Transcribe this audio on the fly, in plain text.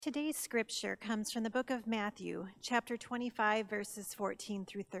Today's scripture comes from the book of Matthew, chapter 25, verses 14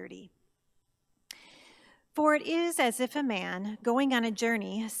 through 30. For it is as if a man, going on a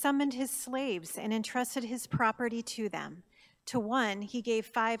journey, summoned his slaves and entrusted his property to them. To one he gave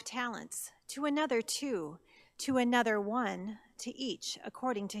 5 talents, to another 2, to another 1, to each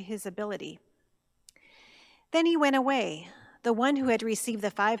according to his ability. Then he went away. The one who had received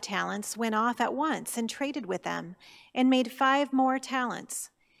the 5 talents went off at once and traded with them, and made 5 more talents.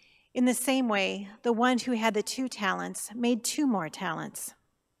 In the same way, the one who had the 2 talents made 2 more talents.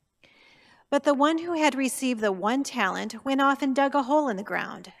 But the one who had received the 1 talent went off and dug a hole in the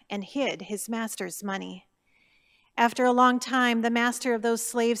ground and hid his master's money. After a long time, the master of those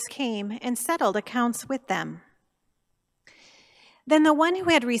slaves came and settled accounts with them. Then the one who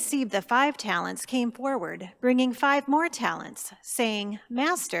had received the 5 talents came forward, bringing 5 more talents, saying,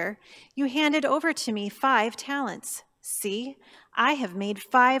 Master, you handed over to me 5 talents. See, I have made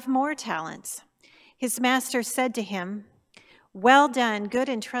 5 more talents. His master said to him, Well done, good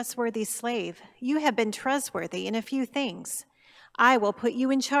and trustworthy slave. You have been trustworthy in a few things. I will put you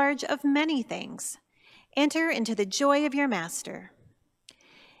in charge of many things. Enter into the joy of your master.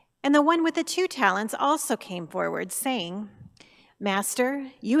 And the one with the 2 talents also came forward, saying, Master,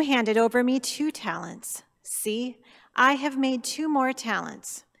 you handed over me 2 talents. See, I have made 2 more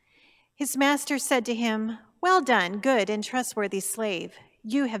talents. His master said to him, Well done, good and trustworthy slave.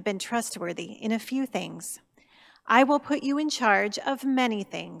 You have been trustworthy in a few things. I will put you in charge of many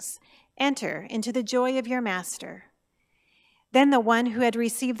things. Enter into the joy of your master. Then the one who had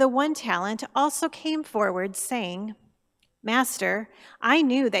received the 1 talent also came forward, saying, Master, I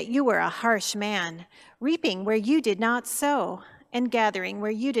knew that you were a harsh man, reaping where you did not sow, and gathering where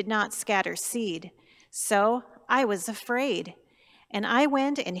you did not scatter seed. So I was afraid, and I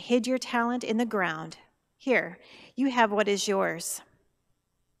went and hid your talent in the ground. Here, you have what is yours.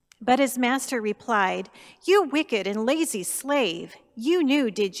 But his master replied, You wicked and lazy slave, you knew,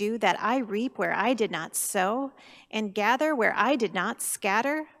 did you, that I reap where I did not sow, and gather where I did not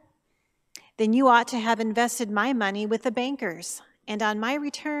scatter? Then you ought to have invested my money with the bankers, and on my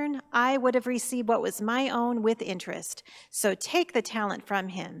return I would have received what was my own with interest. So take the talent from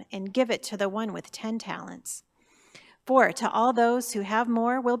him and give it to the one with 10 talents. For to all those who have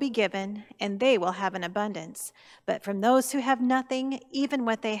more will be given, and they will have an abundance. But from those who have nothing, even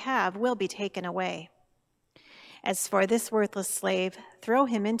what they have will be taken away. As for this worthless slave, throw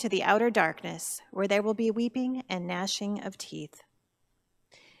him into the outer darkness, where there will be weeping and gnashing of teeth.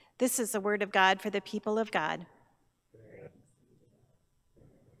 This is the word of God for the people of God.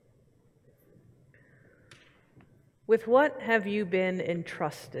 With what have you been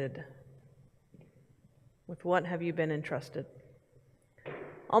entrusted? With what have you been entrusted?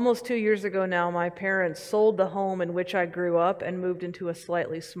 Almost 2 years ago now, my parents sold the home in which I grew up and moved into a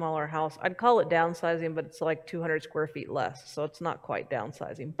slightly smaller house. I'd call it downsizing, but it's like 200 square feet less, so it's not quite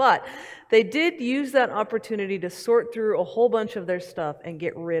downsizing. But they did use that opportunity to sort through a whole bunch of their stuff and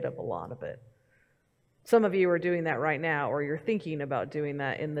get rid of a lot of it. Some of you are doing that right now, or you're thinking about doing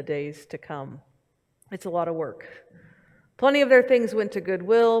that in the days to come. It's a lot of work. Plenty of their things went to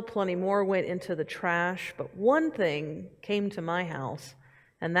Goodwill, plenty more went into the trash, but one thing came to my house,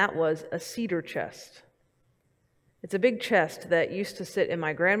 and that was a cedar chest. It's a big chest that used to sit in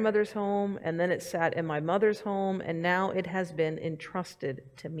my grandmother's home, and then it sat in my mother's home, and now it has been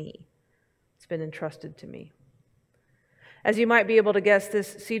entrusted to me. It's been entrusted to me. As you might be able to guess,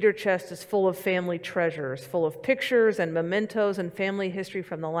 this cedar chest is full of family treasures, full of pictures and mementos and family history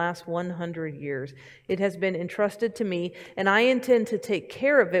from the last 100 years. It has been entrusted to me, and I intend to take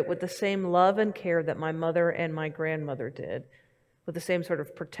care of it with the same love and care that my mother and my grandmother did, with the same sort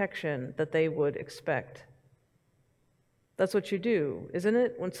of protection that they would expect. That's what you do, isn't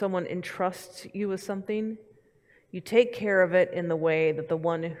it? When someone entrusts you with something, you take care of it in the way that the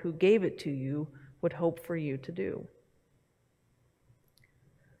one who gave it to you would hope for you to do.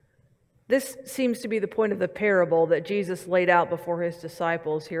 This seems to be the point of the parable that Jesus laid out before his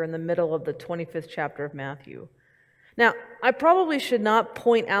disciples here in the middle of the 25th chapter of Matthew. Now, I probably should not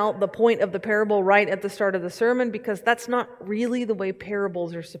point out the point of the parable right at the start of the sermon, because that's not really the way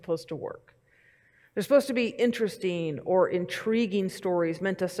parables are supposed to work. They're supposed to be interesting or intriguing stories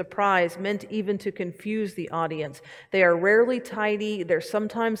meant to surprise, meant even to confuse the audience. They are rarely tidy. They're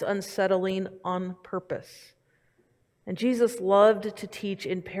sometimes unsettling on purpose. And Jesus loved to teach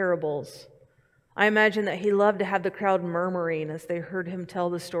in parables. I imagine that he loved to have the crowd murmuring as they heard him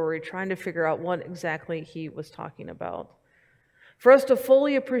tell the story, trying to figure out what exactly he was talking about. For us to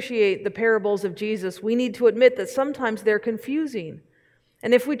fully appreciate the parables of Jesus, we need to admit that sometimes they're confusing.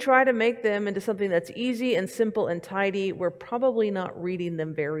 And if we try to make them into something that's easy and simple and tidy, we're probably not reading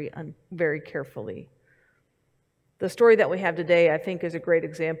them very carefully. The story that we have today, I think, is a great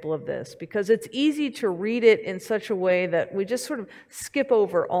example of this, because it's easy to read it in such a way that we just sort of skip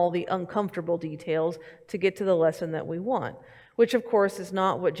over all the uncomfortable details to get to the lesson that we want, which, of course, is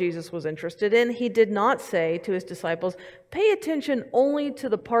not what Jesus was interested in. He did not say to his disciples, pay attention only to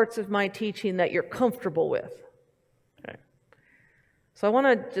the parts of my teaching that you're comfortable with. Okay. So I want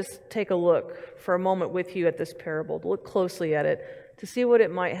to just take a look for a moment with you at this parable, to look closely at it, to see what it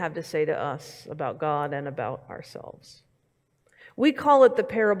might have to say to us about God and about ourselves. We call it the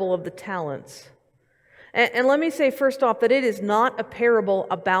parable of the talents. And let me say first off that it is not a parable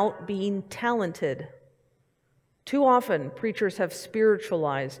about being talented. Too often, preachers have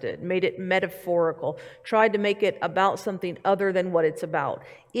spiritualized it, made it metaphorical, tried to make it about something other than what it's about.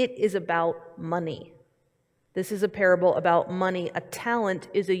 It is about money. This is a parable about money. A talent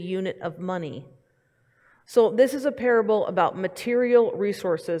is a unit of money. So this is a parable about material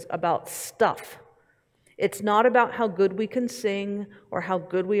resources, about stuff. It's not about how good we can sing or how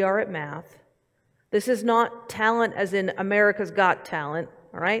good we are at math. This is not talent as in America's Got Talent,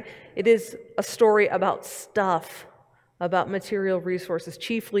 all right? It is a story about stuff, about material resources,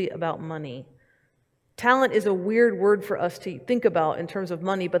 chiefly about money. Talent is a weird word for us to think about in terms of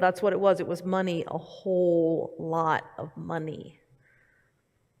money, but that's what it was. It was money, a whole lot of money.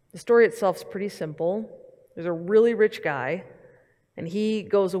 The story itself is pretty simple. There's a really rich guy, and he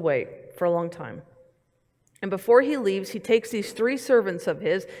goes away for a long time. And before he leaves, he takes these 3 servants of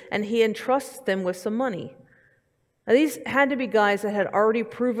his, and he entrusts them with some money. Now, these had to be guys that had already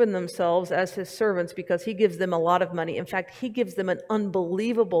proven themselves as his servants, because he gives them a lot of money. In fact, he gives them an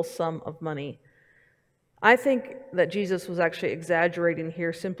unbelievable sum of money. I think that Jesus was actually exaggerating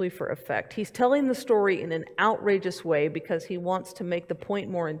here simply for effect. He's telling the story in an outrageous way because he wants to make the point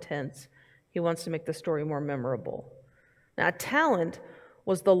more intense. He wants to make the story more memorable. Now, a talent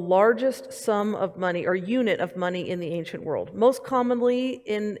was the largest sum of money or unit of money in the ancient world. Most commonly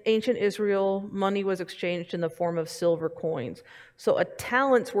in ancient Israel, money was exchanged in the form of silver coins. So a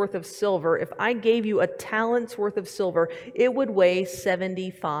talent's worth of silver, if I gave you a talent's worth of silver, it would weigh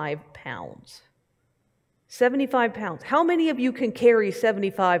 75 pounds. 75 pounds. How many of you can carry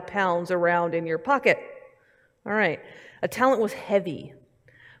 75 pounds around in your pocket? All right. A talent was heavy.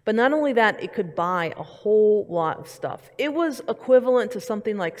 But not only that, it could buy a whole lot of stuff. It was equivalent to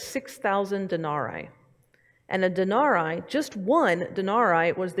something like 6,000 denarii. And a denarii, just one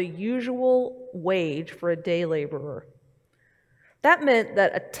denarii, was the usual wage for a day laborer. That meant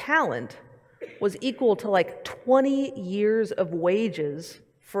that a talent was equal to like 20 years of wages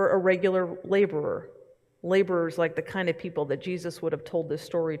for a regular laborer. Laborers like the kind of people that Jesus would have told this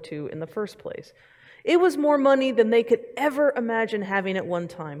story to in the first place. It was more money than they could ever imagine having at one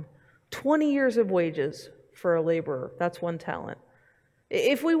time. 20 years of wages for a laborer. That's one talent.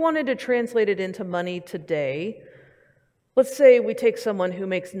 If we wanted to translate it into money today, let's say we take someone who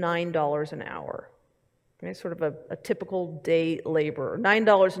makes $9 an hour. Okay, sort of a typical day laborer.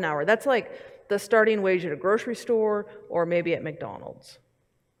 $9 an hour. That's like the starting wage at a grocery store or maybe at McDonald's.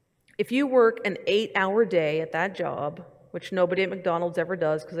 If you work an 8-hour day at that job, which nobody at McDonald's ever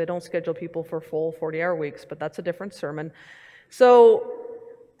does because they don't schedule people for full 40-hour weeks, but that's a different sermon. So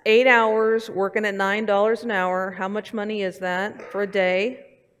 8 hours working at $9 an hour, how much money is that for a day?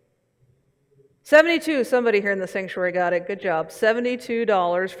 72, somebody here in the sanctuary got it, good job.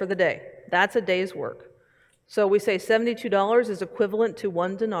 $72 for the day. That's a day's work. So we say $72 is equivalent to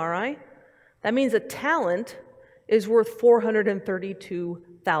 1 denarii. That means a talent is worth $432,000.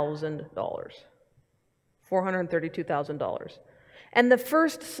 $432,000. And the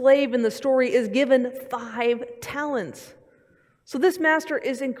first slave in the story is given 5 talents. So this master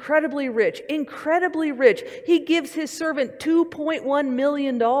is incredibly rich, incredibly rich. He gives his servant $2.1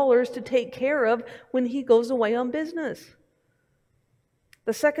 million to take care of when he goes away on business.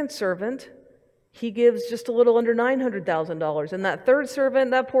 The second servant, he gives just a little under $900,000. And that third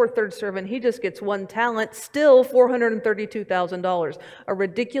servant, that poor third servant, he just gets 1 talent, still $432,000. A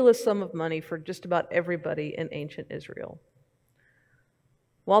ridiculous sum of money for just about everybody in ancient Israel.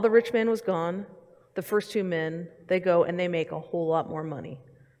 While the rich man was gone, the first 2 men, they go and they make a whole lot more money.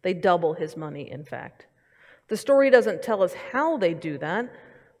 They double his money, in fact. The story doesn't tell us how they do that,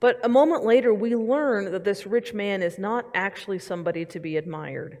 but a moment later we learn that this rich man is not actually somebody to be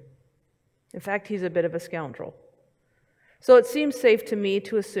admired. In fact, he's a bit of a scoundrel. So it seems safe to me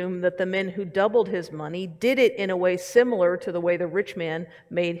to assume that the men who doubled his money did it in a way similar to the way the rich man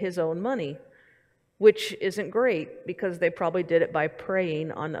made his own money. which isn't great because they probably did it by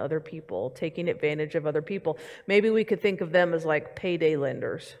preying on other people, taking advantage of other people. Maybe we could think of them as like payday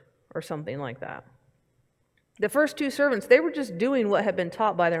lenders or something like that. The first two servants, they were just doing what had been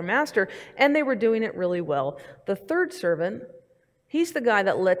taught by their master, and they were doing it really well. The third servant, he's the guy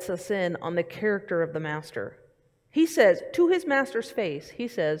that lets us in on the character of the master. He says, to his master's face, he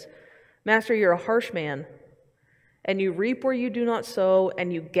says, "Master, you're a harsh man, and you reap where you do not sow,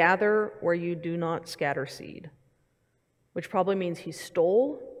 and you gather where you do not scatter seed." Which probably means he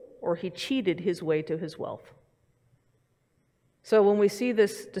stole or he cheated his way to his wealth. So when we see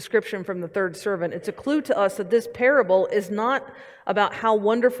this description from the third servant, it's a clue to us that this parable is not about how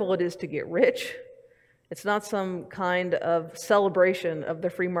wonderful it is to get rich. It's not some kind of celebration of the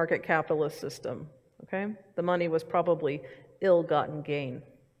free market capitalist system. Okay? The money was probably ill-gotten gain.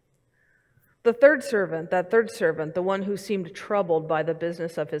 The third servant, the one who seemed troubled by the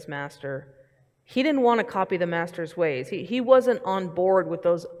business of his master, he didn't want to copy the master's ways. He wasn't on board with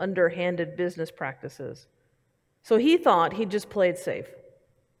those underhanded business practices. So he thought he'd just play it safe.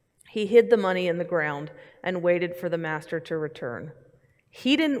 He hid the money in the ground and waited for the master to return.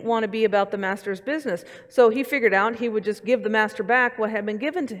 He didn't want to be about the master's business, so he figured out he would just give the master back what had been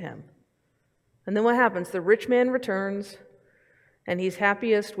given to him. And then what happens? The rich man returns, and he's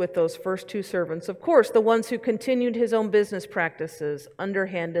happiest with those first two servants. Of course, the ones who continued his own business practices,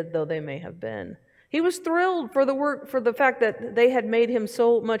 underhanded though they may have been. He was thrilled for the fact that they had made him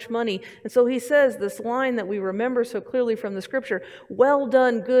so much money. And so he says this line that we remember so clearly from the scripture, "Well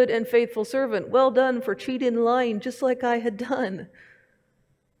done, good and faithful servant. Well done for cheating and lying, just like I had done."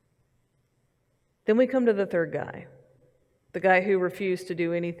 Then we come to the third guy, the guy who refused to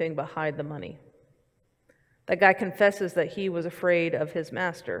do anything but hide the money. That guy confesses that he was afraid of his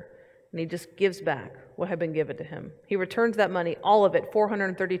master, and he just gives back what had been given to him. He returns that money, all of it,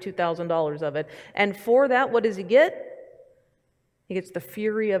 $432,000 of it. And for that, what does he get? He gets the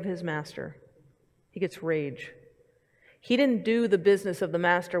fury of his master. He gets rage. He didn't do the business of the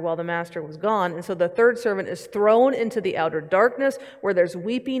master while the master was gone, and so the third servant is thrown into the outer darkness where there's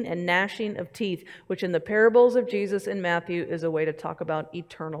weeping and gnashing of teeth, which in the parables of Jesus in Matthew is a way to talk about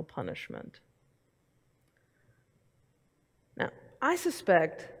eternal punishment. Now, I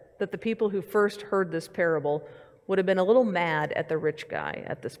suspect that the people who first heard this parable would have been a little mad at the rich guy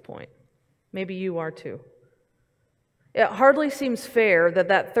at this point. Maybe you are too. It hardly seems fair that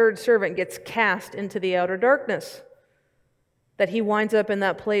that third servant gets cast into the outer darkness, that he winds up in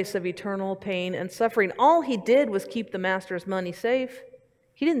that place of eternal pain and suffering. All he did was keep the master's money safe.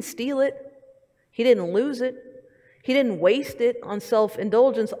 He didn't steal it. He didn't lose it. He didn't waste it on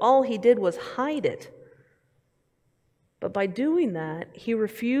self-indulgence. All he did was hide it. But by doing that, he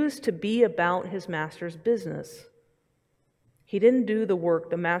refused to be about his master's business. He didn't do the work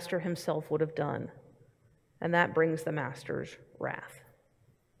the master himself would have done, and that brings the master's wrath.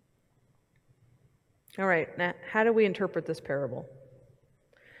 All right, now, how do we interpret this parable?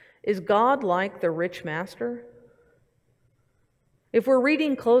 Is God like the rich master? If we're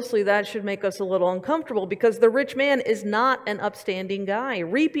reading closely, that should make us a little uncomfortable because the rich man is not an upstanding guy,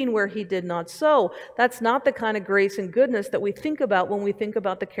 reaping where he did not sow. That's not the kind of grace and goodness that we think about when we think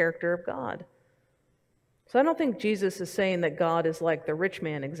about the character of God. So I don't think Jesus is saying that God is like the rich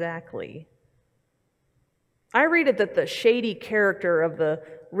man exactly. I read it that the shady character of the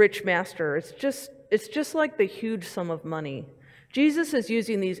rich master, it's just like the huge sum of money. Jesus is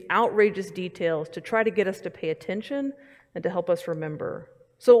using these outrageous details to try to get us to pay attention and to help us remember.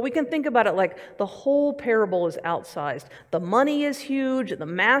 So we can think about it like the whole parable is outsized. The money is huge, the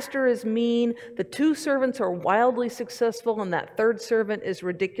master is mean, the two servants are wildly successful, and that third servant is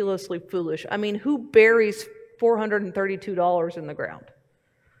ridiculously foolish. I mean, who buries $432 in the ground?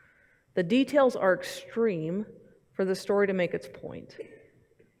 The details are extreme for the story to make its point.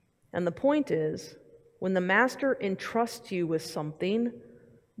 And the point is, when the master entrusts you with something,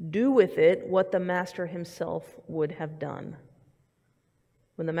 do with it what the master himself would have done.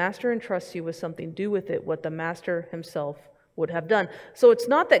 When the master entrusts you with something, do with it what the master himself would have done. So it's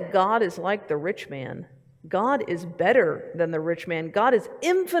not that God is like the rich man. God is better than the rich man. God is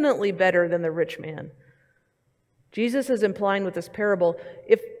infinitely better than the rich man. Jesus is implying with this parable,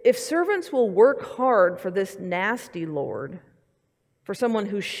 if servants will work hard for this nasty Lord, for someone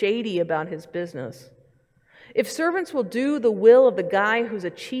who's shady about his business, if servants will do the will of the guy who's a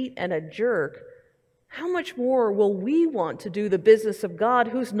cheat and a jerk, how much more will we want to do the business of God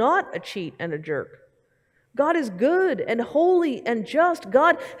who's not a cheat and a jerk? God is good and holy and just.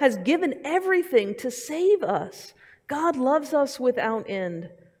 God has given everything to save us. God loves us without end.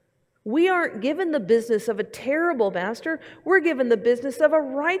 We aren't given the business of a terrible master. We're given the business of a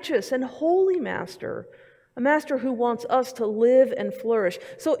righteous and holy master, a master who wants us to live and flourish.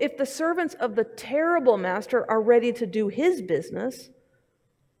 So if the servants of the terrible master are ready to do his business,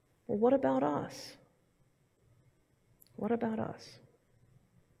 well, what about us? What about us?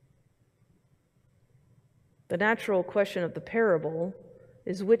 The natural question of the parable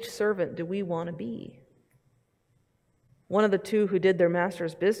is, which servant do we want to be? One of the two who did their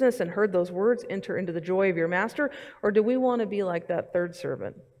master's business and heard those words, enter into the joy of your master? Or do we want to be like that third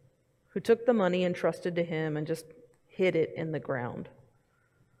servant who took the money entrusted to him and just hid it in the ground?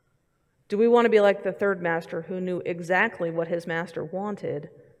 Do we want to be like the third master who knew exactly what his master wanted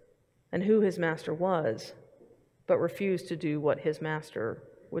and who his master was, but refused to do what his master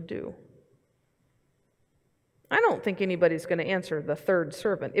would do? I don't think anybody's going to answer the third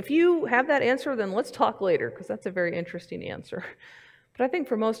servant. If you have that answer, then let's talk later, because that's a very interesting answer. But I think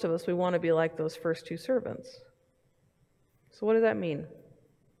for most of us, we want to be like those first two servants. So what does that mean?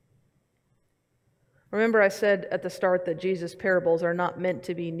 Remember, I said at the start that Jesus' parables are not meant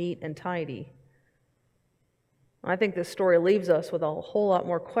to be neat and tidy. I think this story leaves us with a whole lot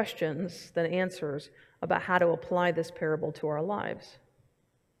more questions than answers about how to apply this parable to our lives.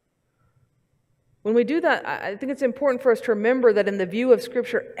 When we do that, I think it's important for us to remember that in the view of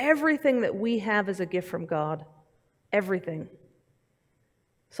Scripture, everything that we have is a gift from God. Everything.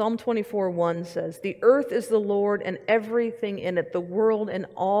 Psalm 24:1 says, "The earth is the Lord and everything in it, the world and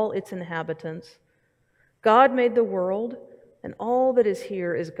all its inhabitants. God made the world, and all that is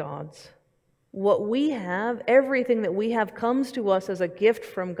here is God's." What we have, everything that we have, comes to us as a gift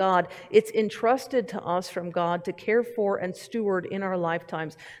from God. It's entrusted to us from God to care for and steward in our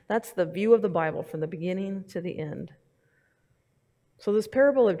lifetimes. That's the view of the Bible from the beginning to the end. So this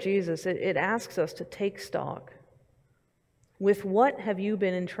parable of Jesus, it asks us to take stock. With what have you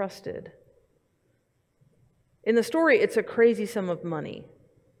been entrusted? In the story, it's a crazy sum of money.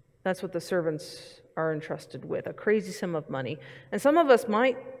 That's what the servants are entrusted with, a crazy sum of money. And some of us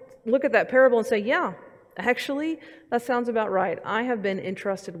might look at that parable and say, yeah, actually, that sounds about right. I have been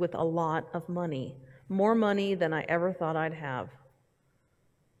entrusted with a lot of money, more money than I ever thought I'd have.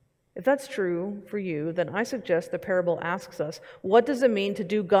 If that's true for you, then I suggest the parable asks us, what does it mean to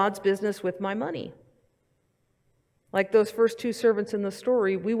do God's business with my money? Like those first two servants in the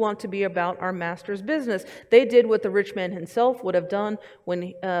story, we want to be about our master's business. They did what the rich man himself would have done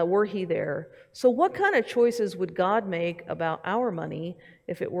were he there. So what kind of choices would God make about our money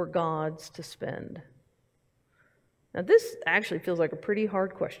if it were God's to spend? Now this actually feels like a pretty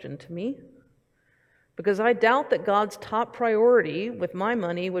hard question to me, because I doubt that God's top priority with my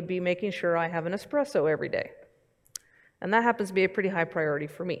money would be making sure I have an espresso every day. And that happens to be a pretty high priority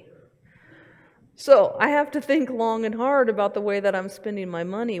for me. So I have to think long and hard about the way that I'm spending my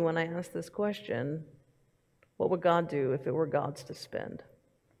money when I ask this question. What would God do if it were God's to spend?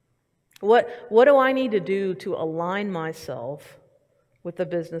 What do I need to do to align myself with the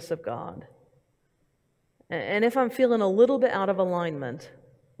business of God? And if I'm feeling a little bit out of alignment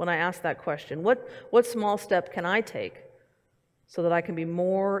when I ask that question, what small step can I take so that I can be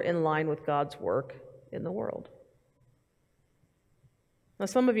more in line with God's work in the world? Now,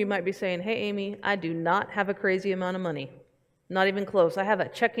 some of you might be saying, hey, Amy, I do not have a crazy amount of money. Not even close. I have a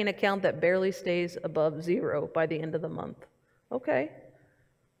checking account that barely stays above zero by the end of the month. Okay.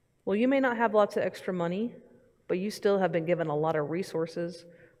 Well, you may not have lots of extra money, but you still have been given a lot of resources,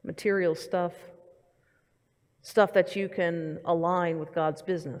 material stuff that you can align with God's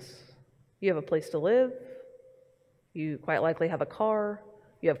business. You have a place to live. You quite likely have a car.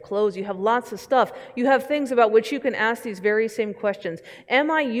 You have clothes, you have lots of stuff. You have things about which you can ask these very same questions. Am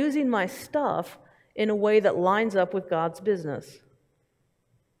I using my stuff in a way that lines up with God's business?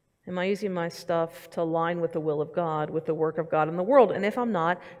 Am I using my stuff to align with the will of God, with the work of God in the world? And if I'm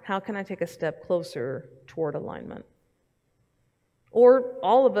not, how can I take a step closer toward alignment? Or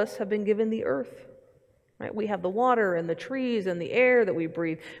all of us have been given the earth. Right? We have the water and the trees and the air that we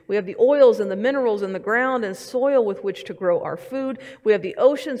breathe. We have the oils and the minerals in the ground and soil with which to grow our food. We have the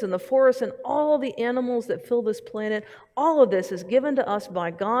oceans and the forests and all the animals that fill this planet. All of this is given to us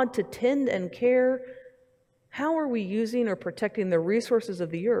by God to tend and care. How are we using or protecting the resources of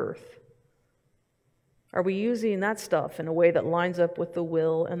the earth? Are we using that stuff in a way that lines up with the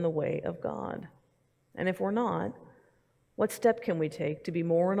will and the way of God? And if we're not, what step can we take to be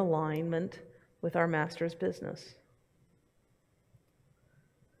more in alignment with our master's business?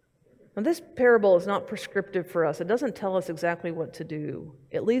 Now, this parable is not prescriptive for us. It doesn't tell us exactly what to do.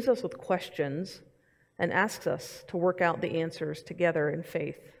 It leaves us with questions and asks us to work out the answers together in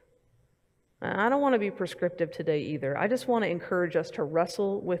faith. I don't want to be prescriptive today either. I just want to encourage us to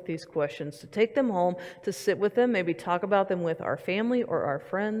wrestle with these questions, to take them home, to sit with them, maybe talk about them with our family or our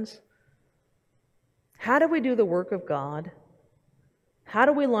friends. How do we do the work of God? How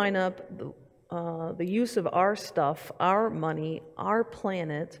do we line up the use of our stuff, our money, our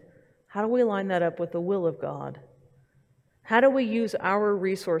planet? How do we line that up with the will of God? How do we use our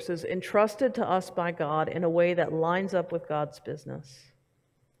resources entrusted to us by God in a way that lines up with God's business?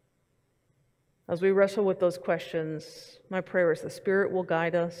 As we wrestle with those questions, my prayer is the Spirit will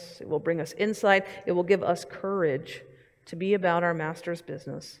guide us, it will bring us insight, it will give us courage to be about our Master's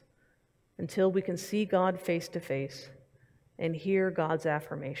business until we can see God face to face and hear God's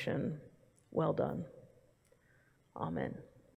affirmation, well done. Amen.